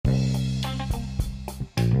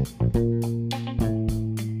Hey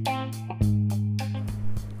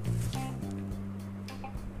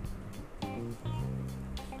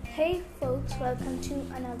folks, welcome to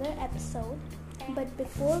another episode. But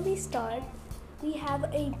before we start, we have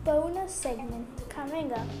a bonus segment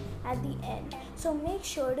coming up at the end, so make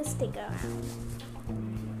sure to stick around.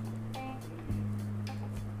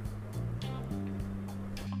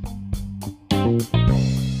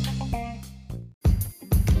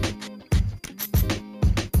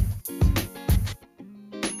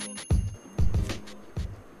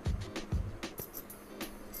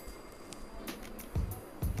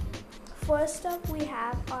 First up, we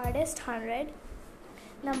have Artist 100.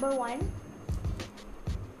 Number 1,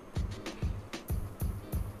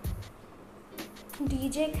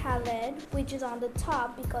 DJ Khaled, which is on the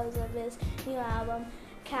top because of his new album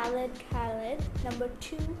Khaled. Number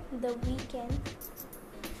 2, The Weeknd,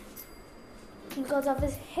 because of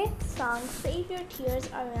his hit song Save Your Tears,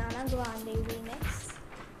 Ariana Grande remix.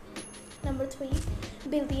 Number 3,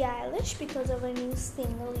 Billie Eilish, because of her new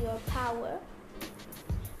single Your Power.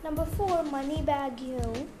 Number 4, Moneybagg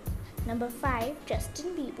Yo. Number 5,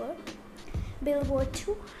 Justin Bieber. Billboard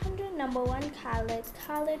 200 number 1,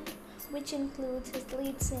 Khaled, which includes his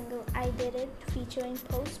lead single I Did It, featuring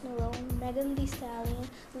Post Malone, Megan Thee Stallion,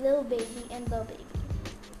 Lil Baby, and Lil Baby.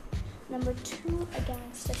 Number 2, A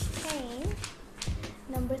Gangsta's Pain.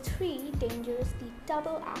 Number 3, Dangerously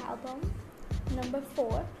double album. Number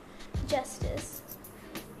 4, Justice.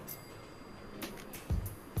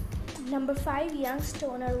 Number 5, Young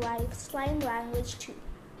Stoner Live, Slime Language 2.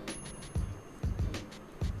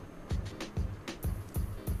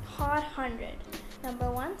 Hot 100.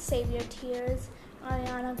 Number 1, Save Your Tears,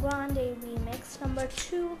 Ariana Grande remix. Number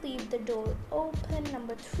 2, Leave the Door Open.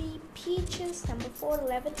 Number 3, Peaches. Number 4,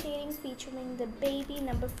 Levitating featuring The Baby.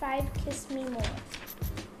 Number 5, Kiss Me More.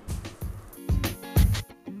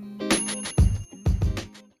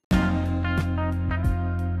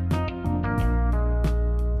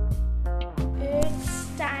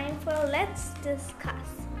 Let's discuss.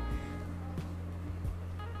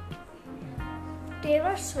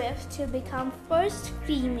 Taylor Swift to become first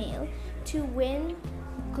female to win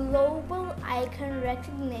Global Icon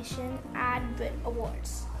recognition at Brit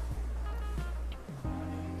Awards,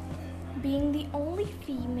 being the only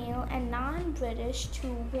female and non-British to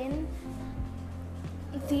win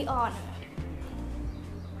the honor.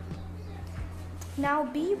 Now,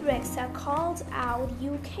 Bea Rexha calls out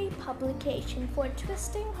UK publication for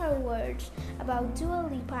twisting her words about Dua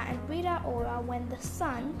Lipa and Rita Ora when The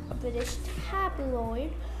Sun, a British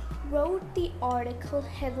tabloid, wrote the article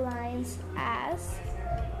headlines as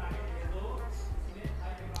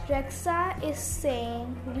Rexha is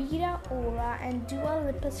saying Rita Ora and Dua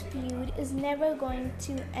Lipa's feud is never going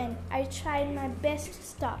to end. I tried my best to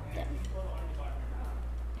stop them.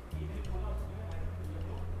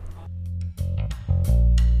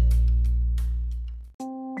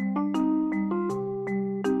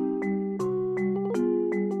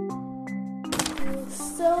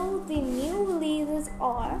 So the new releases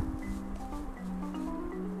are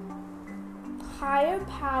Higher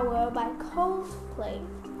Power by Coldplay,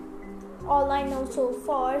 All I Know So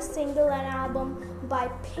Far, single and album by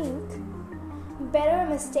Pink, Better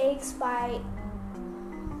Mistakes by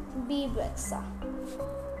Bea Rexha.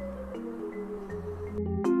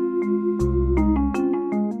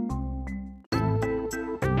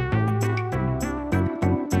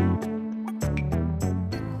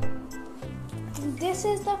 This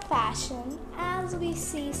is the fashion as we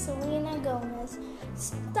see Selena Gomez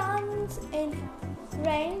stuns in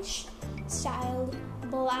French-styled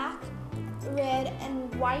black, red,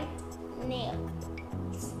 and white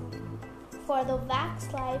nails for the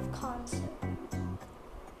Wax Live concert.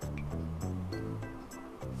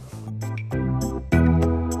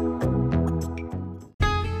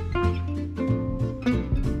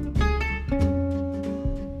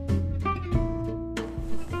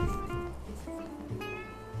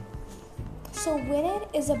 So Win It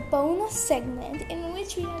is a bonus segment in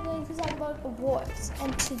which we are going to talk about awards,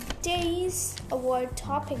 and today's award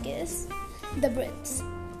topic is the Brits.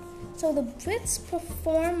 So the Brits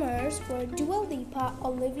performers were Dua Lipa,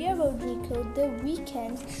 Olivia Rodrigo, The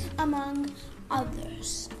Weeknd, among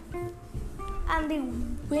others. And the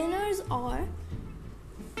winners are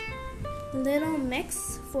Little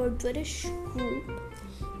Mix for British group,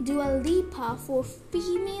 Dua Lipa for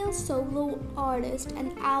Female Solo Artist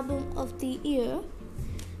and Album of the Year,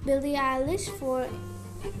 Billie Eilish for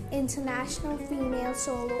International Female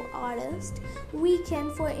Solo Artist,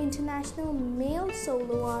 Weeknd for International Male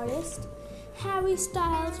Solo Artist, Harry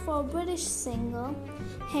Styles for British Single,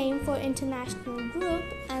 Haim for International Group,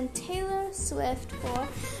 and Taylor Swift for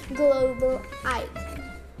Global Icon.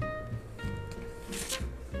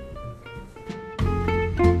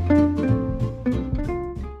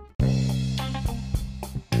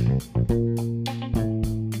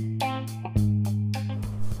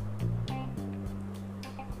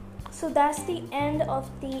 So that's the end of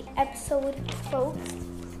the episode, folks.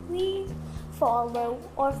 Please follow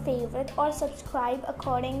or favorite or subscribe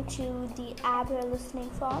according to the app you're listening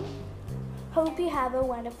from. Hope you have a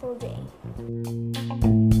wonderful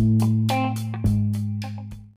day.